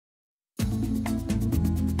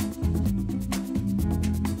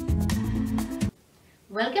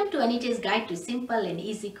Welcome to Anita's Guide to Simple and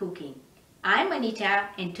Easy Cooking. I'm Anita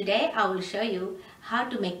and today I will show you how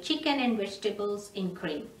to make chicken and vegetables in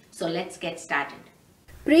cream. So let's get started.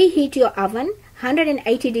 Preheat your oven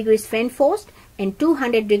 180 degrees fan forced and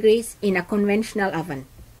 200 degrees in a conventional oven.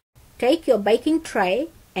 Take your baking tray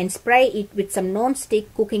and spray it with some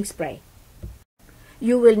non-stick cooking spray.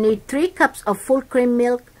 You will need 3 cups of full cream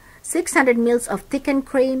milk, 600 ml of thickened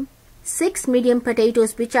cream, 6 medium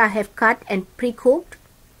potatoes which I have cut and pre-cooked,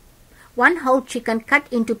 1 whole chicken cut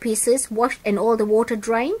into pieces, washed and all the water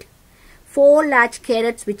drained, 4 large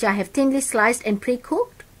carrots which I have thinly sliced and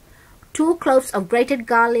pre-cooked, 2 cloves of grated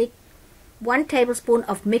garlic, 1 tablespoon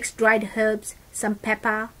of mixed dried herbs, some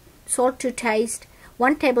pepper, salt to taste,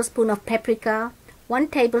 1 tablespoon of paprika, 1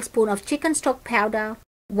 tablespoon of chicken stock powder,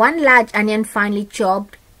 1 large onion finely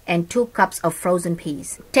chopped, and 2 cups of frozen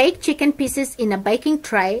peas. Take chicken pieces in a baking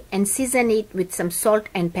tray and season it with some salt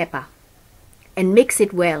and pepper. And mix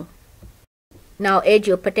it well. Now add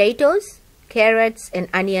your potatoes, carrots and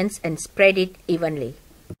onions and spread it evenly.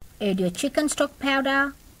 Add your chicken stock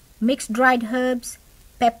powder, mixed dried herbs,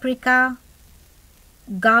 paprika,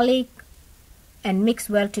 garlic and mix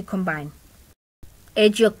well to combine.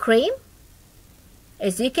 Add your cream.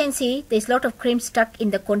 As you can see, there's a lot of cream stuck in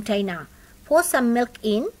the container. Pour some milk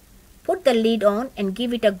in, put the lid on and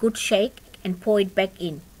give it a good shake and pour it back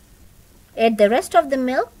in. Add the rest of the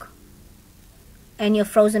milk and your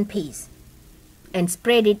frozen peas and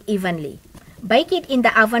spread it evenly. Bake it in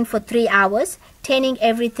the oven for 3 hours, turning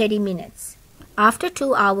every 30 minutes. After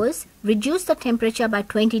 2 hours, reduce the temperature by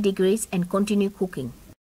 20 degrees and continue cooking.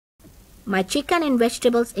 My chicken and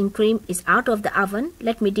vegetables in cream is out of the oven.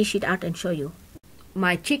 Let me dish it out and show you.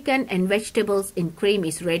 My chicken and vegetables in cream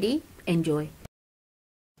is ready. Enjoy.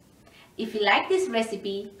 If you like this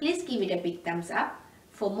recipe, please give it a big thumbs up.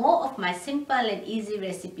 For more of my simple and easy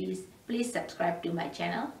recipes, please subscribe to my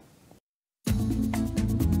channel.